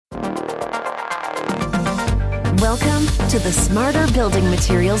Welcome to the Smarter Building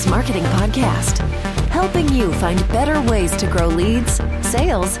Materials Marketing Podcast, helping you find better ways to grow leads,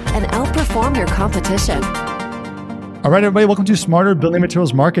 sales, and outperform your competition. All right, everybody, welcome to Smarter Building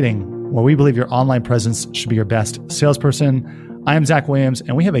Materials Marketing, where we believe your online presence should be your best salesperson. I am Zach Williams,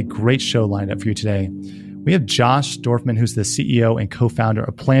 and we have a great show lined up for you today. We have Josh Dorfman, who's the CEO and co-founder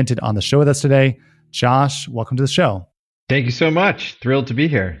of Planted, on the show with us today. Josh, welcome to the show. Thank you so much. Thrilled to be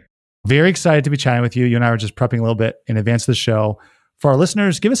here. Very excited to be chatting with you. You and I were just prepping a little bit in advance of the show. For our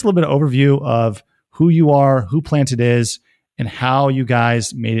listeners, give us a little bit of overview of who you are, who Planted is, and how you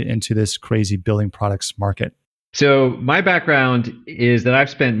guys made it into this crazy building products market. So my background is that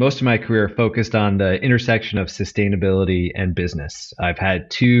I've spent most of my career focused on the intersection of sustainability and business. I've had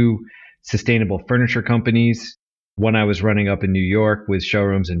two sustainable furniture companies. One I was running up in New York with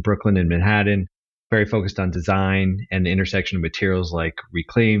showrooms in Brooklyn and Manhattan, very focused on design and the intersection of materials like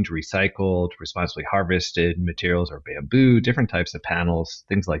reclaimed, recycled, responsibly harvested materials or bamboo, different types of panels,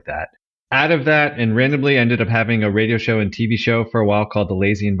 things like that. Out of that, and randomly, I ended up having a radio show and TV show for a while called The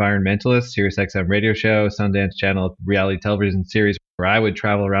Lazy Environmentalist, SiriusXM radio show, Sundance Channel reality television series, where I would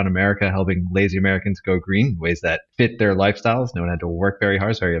travel around America helping lazy Americans go green in ways that fit their lifestyles. No one had to work very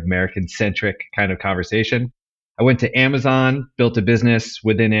hard. It's a very American-centric kind of conversation. I went to Amazon, built a business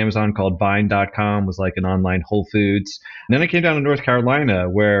within Amazon called Vine.com, was like an online Whole Foods. And then I came down to North Carolina,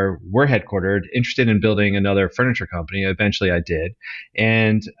 where we're headquartered, interested in building another furniture company. Eventually I did.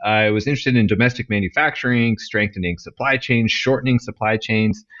 And I was interested in domestic manufacturing, strengthening supply chains, shortening supply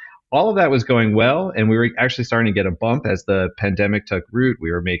chains. All of that was going well, and we were actually starting to get a bump as the pandemic took root.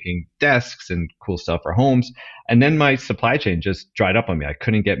 We were making desks and cool stuff for homes. And then my supply chain just dried up on me. I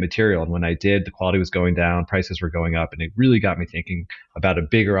couldn't get material. And when I did, the quality was going down, prices were going up. And it really got me thinking about a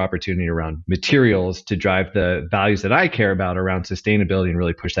bigger opportunity around materials to drive the values that I care about around sustainability and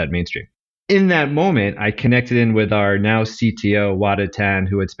really push that mainstream. In that moment, I connected in with our now CTO, Wada Tan,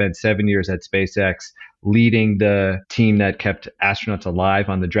 who had spent 7 years at SpaceX, leading the team that kept astronauts alive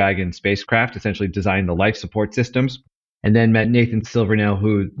on the Dragon spacecraft, essentially designing the life support systems. And then met Nathan Silvernail,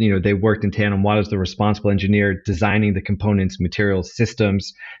 who, they worked in tandem. Wada's the responsible engineer designing the components, materials,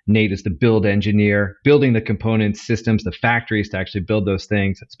 systems. Nate is the build engineer, building the components, systems, the factories to actually build those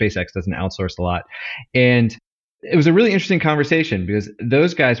things. SpaceX doesn't outsource a lot. And it was a really interesting conversation because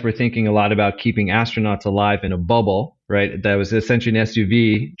those guys were thinking a lot about keeping astronauts alive in a bubble, right? That was essentially an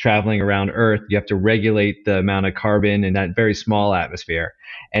SUV traveling around Earth. You have to regulate the amount of carbon in that very small atmosphere.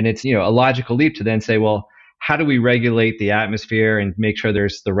 And it's, a logical leap to then say, well, how do we regulate the atmosphere and make sure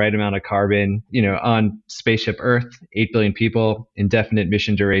there's the right amount of carbon, on spaceship Earth, 8 billion people, indefinite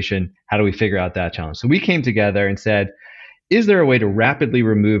mission duration? How do we figure out that challenge? So we came together and said, is there a way to rapidly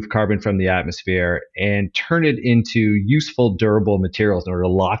remove carbon from the atmosphere and turn it into useful, durable materials in order to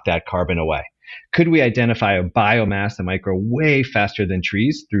lock that carbon away? Could we identify a biomass that might grow way faster than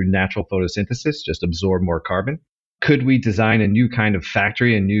trees through natural photosynthesis, just absorb more carbon? Could we design a new kind of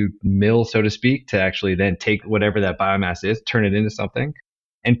factory, a new mill, so to speak, to actually then take whatever that biomass is, turn it into something?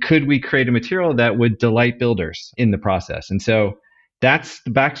 And could we create a material that would delight builders in the process? And so that's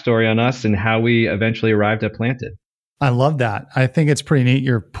the backstory on us and how we eventually arrived at Planted. I love that. I think it's pretty neat.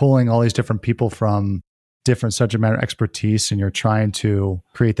 You're pulling all these different people from different subject matter expertise, and you're trying to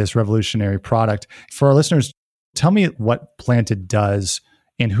create this revolutionary product. For our listeners, tell me what Planted does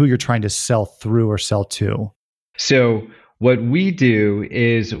and who you're trying to sell through or sell to. So what we do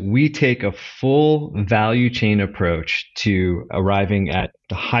is we take a full value chain approach to arriving at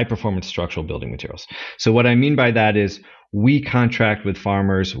the high performance structural building materials. So what I mean by that is we contract with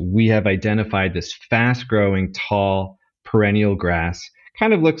farmers. We have identified this fast growing, tall, perennial grass.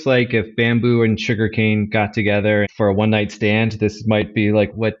 Kind of looks like if bamboo and sugarcane got together for a one night stand, this might be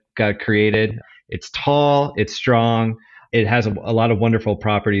like what got created. It's tall, it's strong. It has a lot of wonderful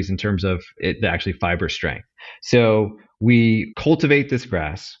properties in terms of it actually fiber strength. So we cultivate this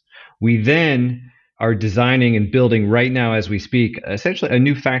grass. We then are designing and building right now as we speak, essentially a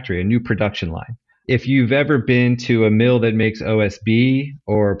new factory, a new production line. If you've ever been to a mill that makes OSB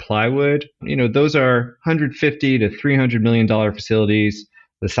or plywood, those are $150 to $300 million facilities,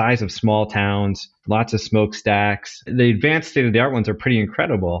 the size of small towns, lots of smokestacks. The advanced state-of-the-art ones are pretty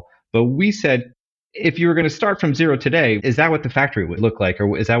incredible. But we said, if you were going to start from zero today, is that what the factory would look like?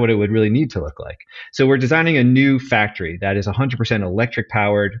 Or is that what it would really need to look like? So we're designing a new factory that is 100% electric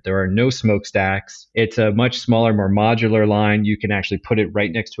powered. There are no smokestacks. It's a much smaller, more modular line. You can actually put it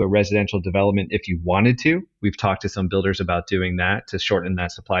right next to a residential development if you wanted to. We've talked to some builders about doing that to shorten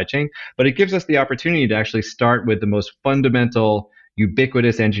that supply chain. But it gives us the opportunity to actually start with the most fundamental,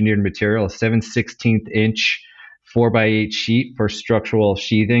 ubiquitous engineered material, a 7/16 inch 4x8 sheet for structural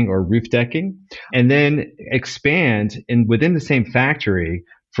sheathing or roof decking, and then expand within the same factory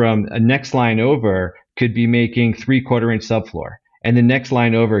from a next line over could be making 3/4 inch subfloor. And the next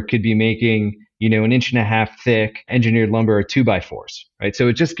line over could be making, an inch and a half thick engineered lumber or 2x4s, right? So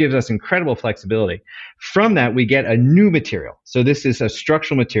it just gives us incredible flexibility. From that, we get a new material. So this is a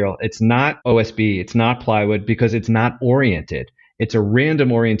structural material. It's not OSB. It's not plywood because it's not oriented. It's a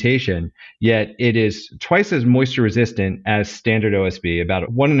random orientation, yet it is twice as moisture resistant as standard OSB,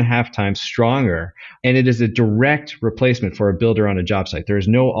 about 1.5 times stronger. And it is a direct replacement for a builder on a job site. There is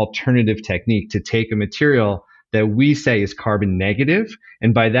no alternative technique to take a material that we say is carbon negative.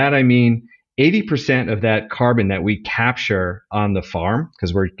 And by that, I mean 80% of that carbon that we capture on the farm,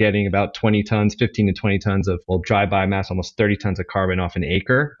 because we're getting about 20 tons, 15 to 20 tons of dry biomass, almost 30 tons of carbon off an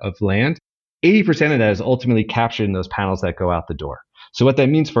acre of land. 80% of that is ultimately captured in those panels that go out the door. So what that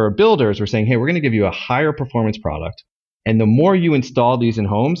means for our builders, we're saying, hey, we're going to give you a higher performance product. And the more you install these in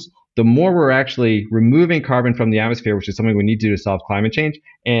homes, the more we're actually removing carbon from the atmosphere, which is something we need to do to solve climate change,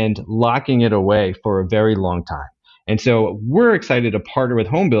 and locking it away for a very long time. And so we're excited to partner with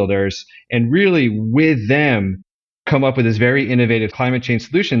home builders and really with them come up with this very innovative climate change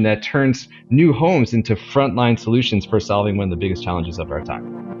solution that turns new homes into frontline solutions for solving one of the biggest challenges of our time.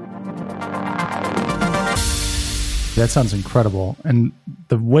 That sounds incredible. And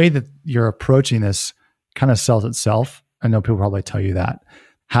the way that you're approaching this kind of sells itself. I know people probably tell you that.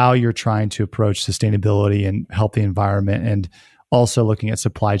 How you're trying to approach sustainability and help the environment and also looking at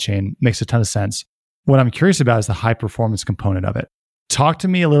supply chain makes a ton of sense. What I'm curious about is the high performance component of it. Talk to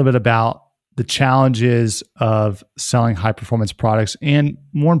me a little bit about the challenges of selling high performance products and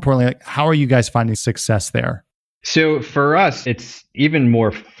more importantly, how are you guys finding success there? So for us, it's even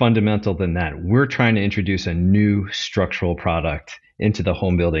more fundamental than that. We're trying to introduce a new structural product into the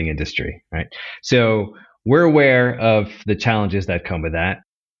home building industry, right? So we're aware of the challenges that come with that.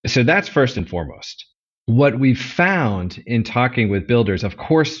 So that's first and foremost. What we've found in talking with builders, of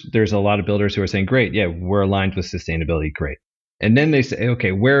course, there's a lot of builders who are saying, great, yeah, we're aligned with sustainability, great. And then they say,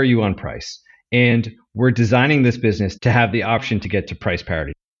 okay, where are you on price? And we're designing this business to have the option to get to price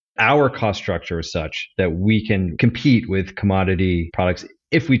parity. Our cost structure is such that we can compete with commodity products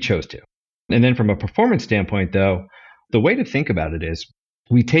if we chose to. And then from a performance standpoint, though, the way to think about it is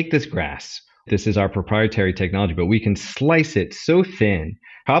we take this grass. This is our proprietary technology, but we can slice it so thin,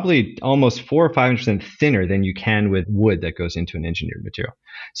 probably almost 4 or 5% thinner than you can with wood that goes into an engineered material.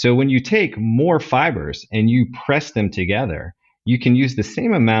 So when you take more fibers and you press them together, you can use the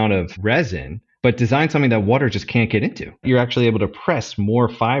same amount of resin, but design something that water just can't get into. You're actually able to press more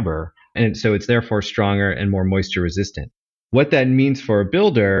fiber, and so it's therefore stronger and more moisture resistant. What that means for a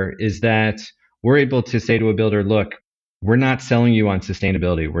builder is that we're able to say to a builder, look, we're not selling you on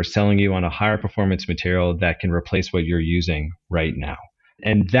sustainability. We're selling you on a higher performance material that can replace what you're using right now.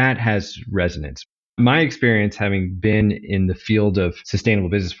 And that has resonance. My experience, having been in the field of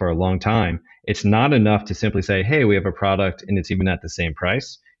sustainable business for a long time, it's not enough to simply say, hey, we have a product and it's even at the same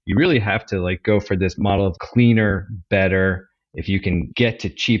price. You really have to go for this model of cleaner, better. If you can get to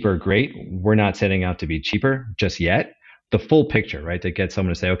cheaper, great. We're not setting out to be cheaper just yet. The full picture, right? To get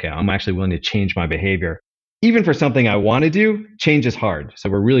someone to say, okay, I'm actually willing to change my behavior. Even for something I want to do, change is hard. So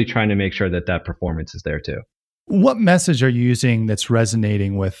we're really trying to make sure that that performance is there too. What message are you using that's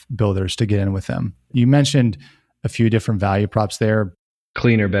resonating with builders to get in with them? You mentioned a few different value props there.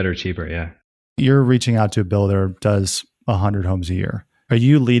 Cleaner, better, cheaper, yeah. You're reaching out to a builder, does 100 homes a year. Are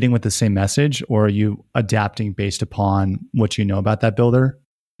you leading with the same message or are you adapting based upon what you know about that builder?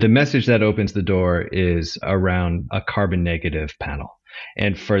 The message that opens the door is around a carbon negative panel.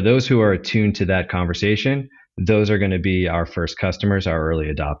 And for those who are attuned to that conversation, those are going to be our first customers, our early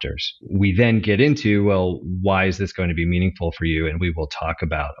adopters. We then get into, well, why is this going to be meaningful for you? And we will talk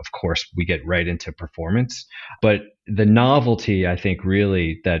about, of course, we get right into performance. But the novelty, I think,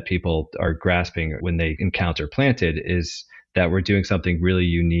 really that people are grasping when they encounter Planted is that we're doing something really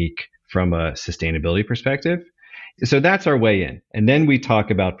unique from a sustainability perspective. So that's our way in. And then we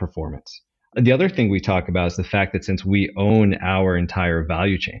talk about performance. The other thing we talk about is the fact that since we own our entire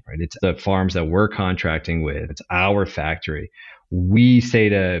value chain, right? It's the farms that we're contracting with, it's our factory. We say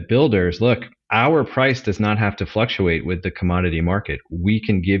to builders, look, our price does not have to fluctuate with the commodity market. We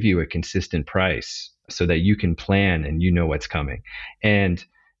can give you a consistent price so that you can plan and you know what's coming. And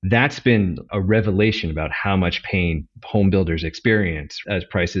that's been a revelation about how much pain home builders experience as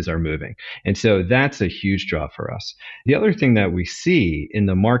prices are moving. And so that's a huge draw for us. The other thing that we see in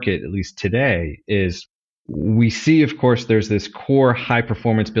the market, at least today, is we see, of course, there's this core high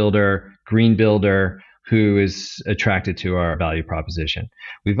performance builder, green builder, who is attracted to our value proposition.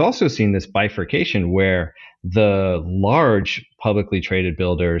 We've also seen this bifurcation where the large publicly traded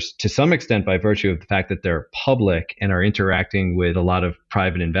builders, to some extent by virtue of the fact that they're public and are interacting with a lot of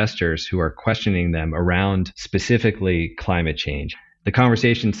private investors who are questioning them around specifically climate change. The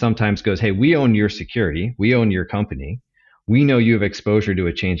conversation sometimes goes, hey, we own your security, we own your company. We know you have exposure to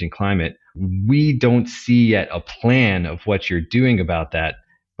a changing climate. We don't see yet a plan of what you're doing about that,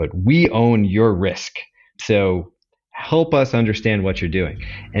 but we own your risk. So help us understand what you're doing.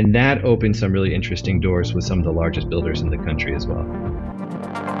 And that opened some really interesting doors with some of the largest builders in the country as well.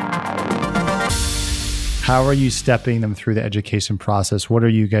 How are you stepping them through the education process? What are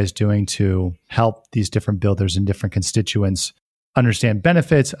you guys doing to help these different builders and different constituents understand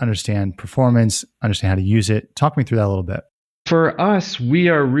benefits, understand performance, understand how to use it? Talk me through that a little bit. For us, we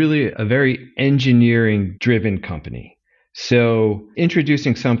are really a very engineering-driven company. So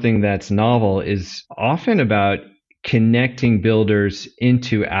introducing something that's novel is often about connecting builders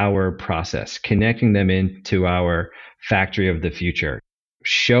into our process, connecting them into our factory of the future,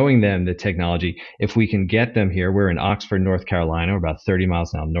 showing them the technology. If we can get them here, we're in Oxford, North Carolina, we're about 30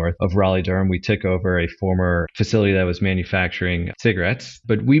 miles now north of Raleigh-Durham. We took over a former facility that was manufacturing cigarettes,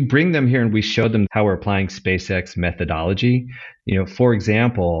 but we bring them here and we show them how we're applying SpaceX methodology. For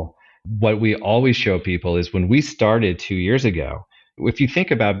example, what we always show people is when we started 2 years ago, if you think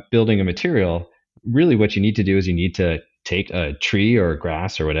about building a material, really what you need to do is you need to take a tree or a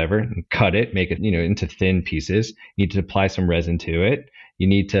grass or whatever and cut it, make it, into thin pieces. You need to apply some resin to it. You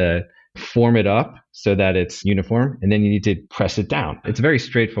need to form it up so that it's uniform, and then you need to press it down. It's a very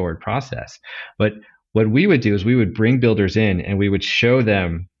straightforward process. But what we would do is we would bring builders in and we would show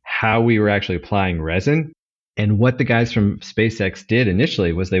them how we were actually applying resin. And what the guys from SpaceX did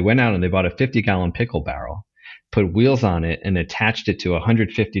initially was they went out and they bought a 50-gallon pickle barrel, put wheels on it, and attached it to a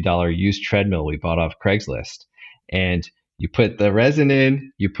 $150 used treadmill we bought off Craigslist. And you put the resin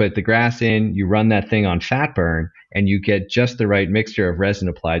in, you put the grass in, you run that thing on fat burn, and you get just the right mixture of resin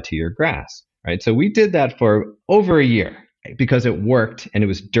applied to your grass, right? So we did that for over a year because it worked and it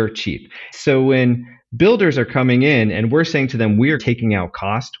was dirt cheap. So when builders are coming in and we're saying to them, we are taking out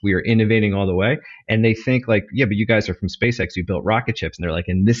cost, we are innovating all the way, and they think like, yeah, but you guys are from SpaceX, you built rocket ships, and they're like,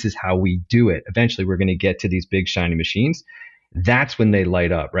 and this is how we do it. Eventually, we're going to get to these big shiny machines. That's when they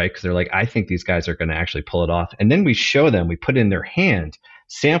light up, right? Because they're like, I think these guys are going to actually pull it off. And then we show them, we put in their hand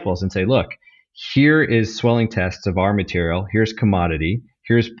samples and say, look, here is swelling tests of our material. Here's commodity.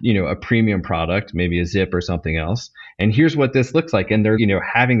 Here's, a premium product, maybe a zip or something else. And here's what this looks like. And they're,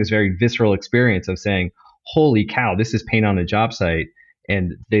 having this very visceral experience of saying, holy cow, this is paint on a job site.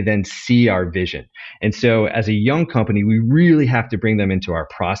 And they then see our vision. And so as a young company, we really have to bring them into our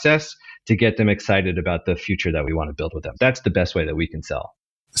process to get them excited about the future that we want to build with them. That's the best way that we can sell.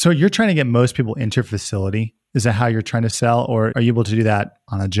 So you're trying to get most people into your facility. Is that how you're trying to sell? Or are you able to do that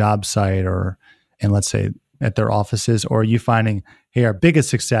on a job site or, and let's say at their offices? Or are you finding, hey, our biggest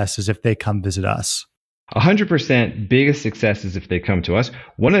success is if they come visit us? 100% biggest success is if they come to us.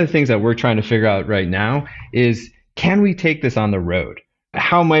 One of the things that we're trying to figure out right now is, can we take this on the road?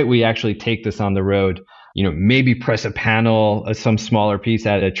 How might we actually take this on the road? Maybe press a panel, some smaller piece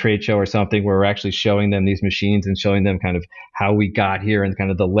at a trade show or something where we're actually showing them these machines and showing them kind of how we got here and kind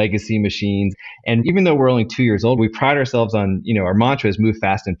of the legacy machines. And even though we're only 2 years old, we pride ourselves on, our mantra is move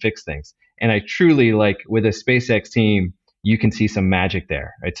fast and fix things. And I truly with a SpaceX team, you can see some magic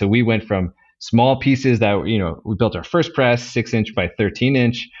there, right? So we went from small pieces that, we built our first press, 6-inch by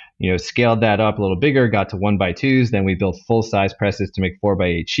 13-inch, scaled that up a little bigger, got to 1x2s. Then we built full-size presses to make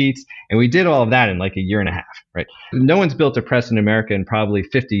 4x8 sheets. And we did all of that in like a year and a half, right? No one's built a press in America in probably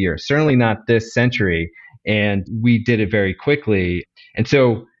 50 years, certainly not this century. And we did it very quickly. And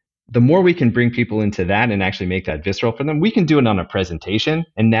so the more we can bring people into that and actually make that visceral for them, we can do it on a presentation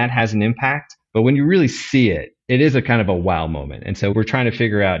and that has an impact. But when you really see it, it is a kind of a wow moment. And so we're trying to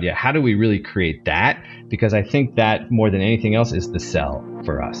figure out, how do we really create that? Because I think that more than anything else is the sell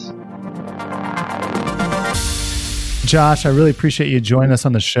for us. Josh, I really appreciate you joining us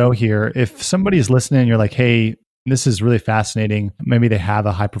on the show here. If somebody's listening and you're like, hey, this is really fascinating. Maybe they have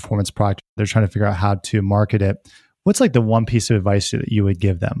a high performance product. They're trying to figure out how to market it. What's like the one piece of advice that you would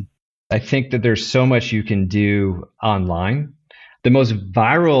give them? I think that there's so much you can do online. The most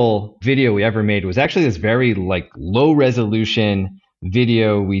viral video we ever made was actually this very low resolution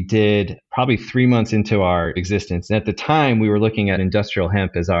video we did probably 3 months into our existence. And at the time, we were looking at industrial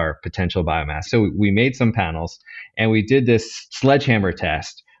hemp as our potential biomass. So we made some panels and we did this sledgehammer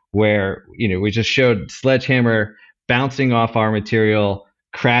test where, we just showed sledgehammer bouncing off our material,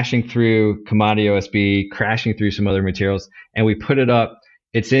 crashing through commodity OSB, crashing through some other materials. And we put it up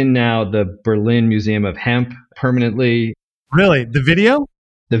It's in now the Berlin Museum of Hemp permanently. Really? The video?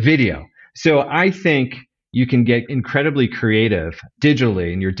 The video. So I think you can get incredibly creative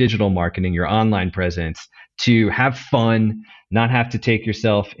digitally in your digital marketing, your online presence, to have fun, not have to take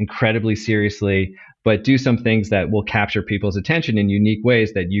yourself incredibly seriously, but do some things that will capture people's attention in unique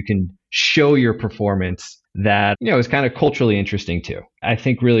ways that you can show your performance that, is kind of culturally interesting too. I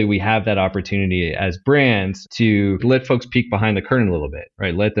think really we have that opportunity as brands to let folks peek behind the curtain a little bit,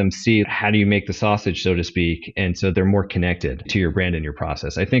 right? Let them see how do you make the sausage, so to speak. And so they're more connected to your brand and your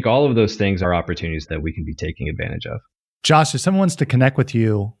process. I think all of those things are opportunities that we can be taking advantage of. Josh, if someone wants to connect with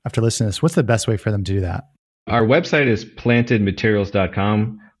you after listening to this, what's the best way for them to do that? Our website is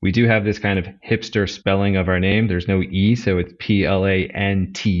plantedmaterials.com. We do have this kind of hipster spelling of our name. There's no E, so it's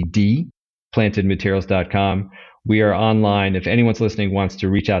PLANTD, plantedmaterials.com. We are online. If anyone's listening wants to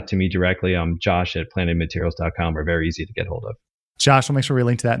reach out to me directly, I'm Josh at plantedmaterials.com. We're very easy to get hold of. Josh, we'll make sure we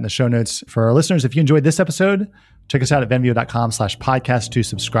link to that in the show notes. For our listeners, if you enjoyed this episode, check us out at venveo.com/podcast to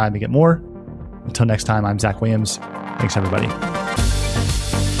subscribe and get more. Until next time, I'm Zach Williams. Thanks, everybody.